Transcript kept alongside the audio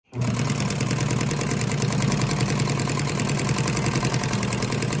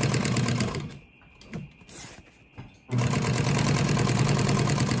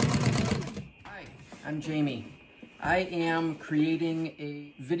I'm Jamie. I am creating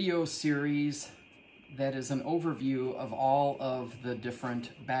a video series that is an overview of all of the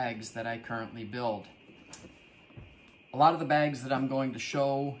different bags that I currently build. A lot of the bags that I'm going to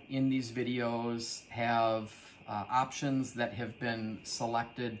show in these videos have options that have been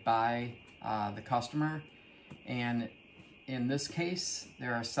selected by the customer, and in this case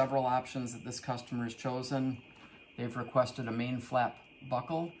there are several options that this customer has chosen. They've requested a main flap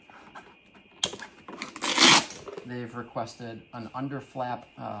buckle. They've requested an under flap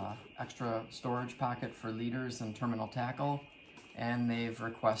extra storage pocket for leaders and terminal tackle, and they've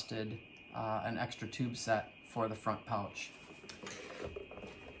requested an extra tube set for the front pouch.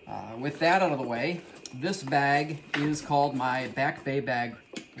 With that out of the way, this bag is called my back bay bag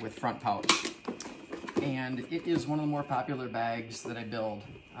with front pouch, and it is one of the more popular bags that I build.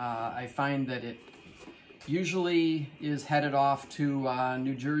 I find that it usually is headed off to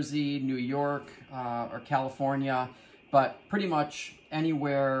New Jersey, New York, or California, but pretty much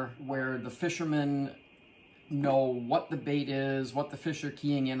anywhere where the fishermen know what the bait is, what the fish are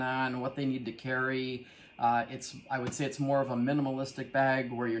keying in on, what they need to carry. I would say it's more of a minimalistic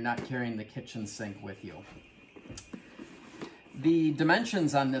bag where you're not carrying the kitchen sink with you. The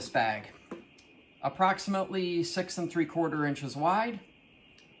dimensions on this bag: approximately 6 3/4 inches wide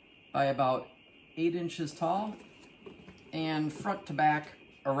by about 8 inches tall, and front to back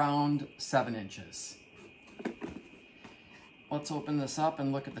around 7 inches. Let's open this up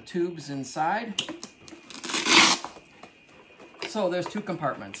and look at the tubes inside. So there's two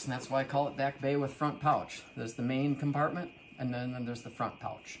compartments, and that's why I call it back bay with front pouch. There's the main compartment, and then there's the front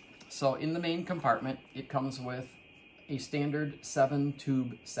pouch. So in the main compartment, it comes with a standard 7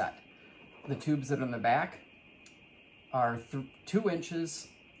 tube set. The tubes that are in the back are 2 inches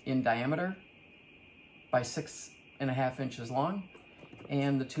in diameter by 6.5 inches long,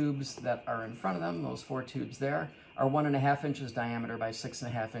 and the tubes that are in front of them, those 4 tubes there, are 1.5 inches diameter by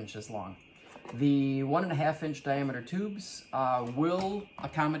 6.5 inches long. The 1.5 inch diameter tubes will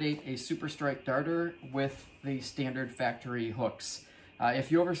accommodate a super strike darter with the standard factory hooks. If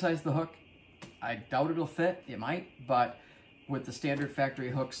you oversize the hook, I doubt it'll fit. It might, but with the standard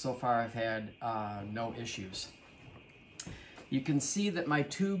factory hooks so far, I've had no issues. You can see that my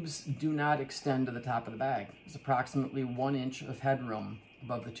tubes do not extend to the top of the bag. There's approximately 1 inch of headroom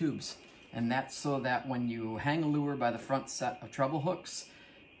above the tubes. And that's so that when you hang a lure by the front set of treble hooks,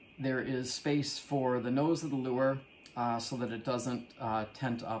 there is space for the nose of the lure so that it doesn't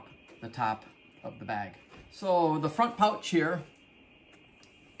tent up the top of the bag. So the front pouch here,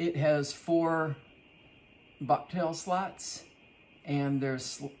 it has 4 bucktail slots, and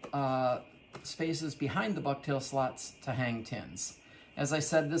there's spaces behind the bucktail slots to hang tins. As I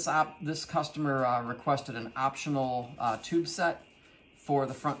said, this customer requested an optional tube set for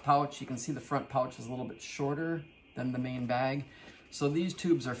the front pouch. You can see the front pouch is a little bit shorter than the main bag. So these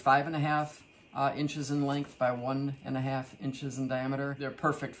tubes are 5.5 inches in length by 1.5 inches in diameter. They're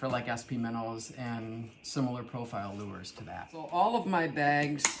perfect for like SP minnows and similar profile lures to that. So all of my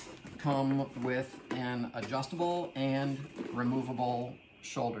bags come with an adjustable and removable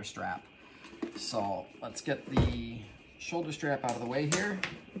shoulder strap. So let's get the shoulder strap out of the way here.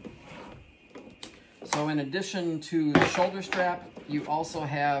 So in addition to the shoulder strap, you also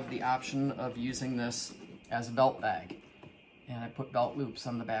have the option of using this as a belt bag. And I put belt loops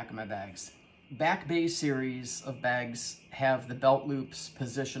on the back of my bags. Back bay series of bags have the belt loops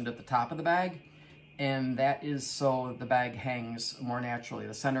positioned at the top of the bag, and that is so the bag hangs more naturally.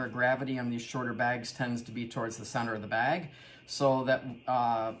 The center of gravity on these shorter bags tends to be towards the center of the bag, so that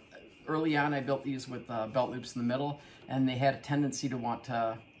early on I built these with belt loops in the middle, and they had a tendency to want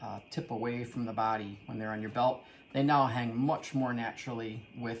to tip away from the body when they're on your belt. They now hang much more naturally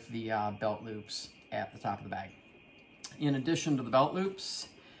with the belt loops at the top of the bag. In addition to the belt loops,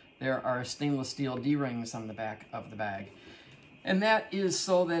 there are stainless steel D-rings on the back of the bag. And that is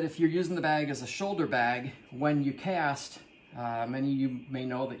so that if you're using the bag as a shoulder bag, when you cast, many of you may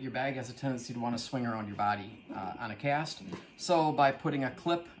know that your bag has a tendency to want to swing around your body on a cast. So by putting a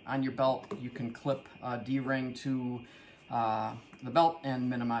clip on your belt, you can clip a D-ring to the belt and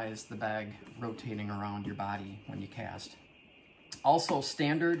minimize the bag rotating around your body when you cast. Also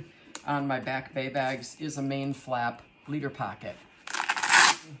standard on my back bay bags is a main flap leader pocket.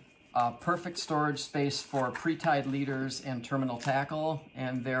 Perfect storage space for pre-tied leaders and terminal tackle,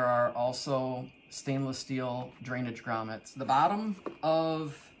 and there are also stainless steel drainage grommets. The bottom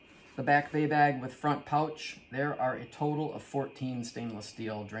of the back bay bag with front pouch, there are a total of 14 stainless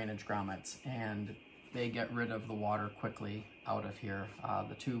steel drainage grommets, and they get rid of the water quickly out of here.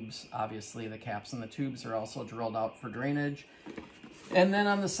 The tubes, obviously the caps and the tubes are also drilled out for drainage. And then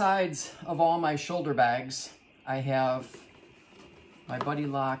on the sides of all my shoulder bags, I have my Buddy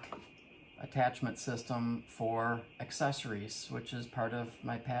Lock attachment system for accessories, which is part of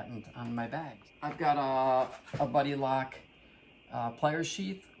my patent on my bag. I've got a Buddy Lock pliers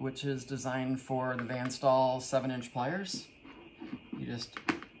sheath, which is designed for the Van Staal 7-inch pliers. You just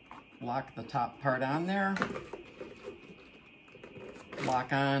lock the top part on there,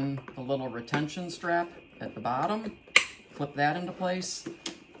 lock on the little retention strap at the bottom, clip that into place.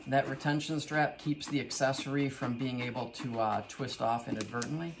 That retention strap keeps the accessory from being able to twist off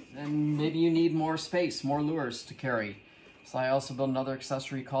inadvertently. Then maybe you need more space, more lures to carry. So I also built another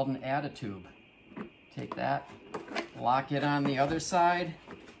accessory called an add-a-tube. Take that, lock it on the other side,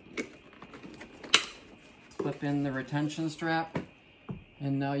 clip in the retention strap,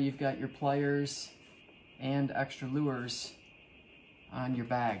 and now you've got your pliers and extra lures on your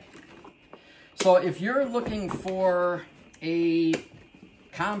bag. So if you're looking for a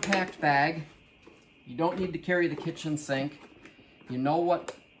compact bag, you don't need to carry the kitchen sink, you know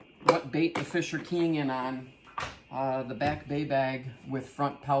what bait the fish are keying in on, the Back Bay bag with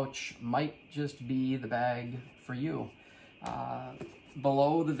front pouch might just be the bag for you.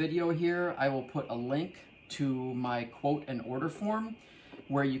 Below the video here, I will put a link to my quote and order form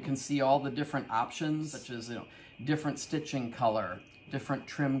where you can see all the different options, such as different stitching color, different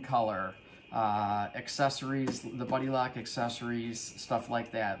trim color, accessories, the Buddy Lock accessories, stuff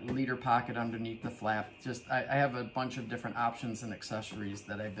like that, leader pocket underneath the flap. I have a bunch of different options and accessories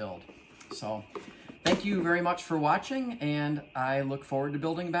that I build. So thank you very much for watching, and I look forward to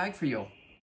building a bag for you.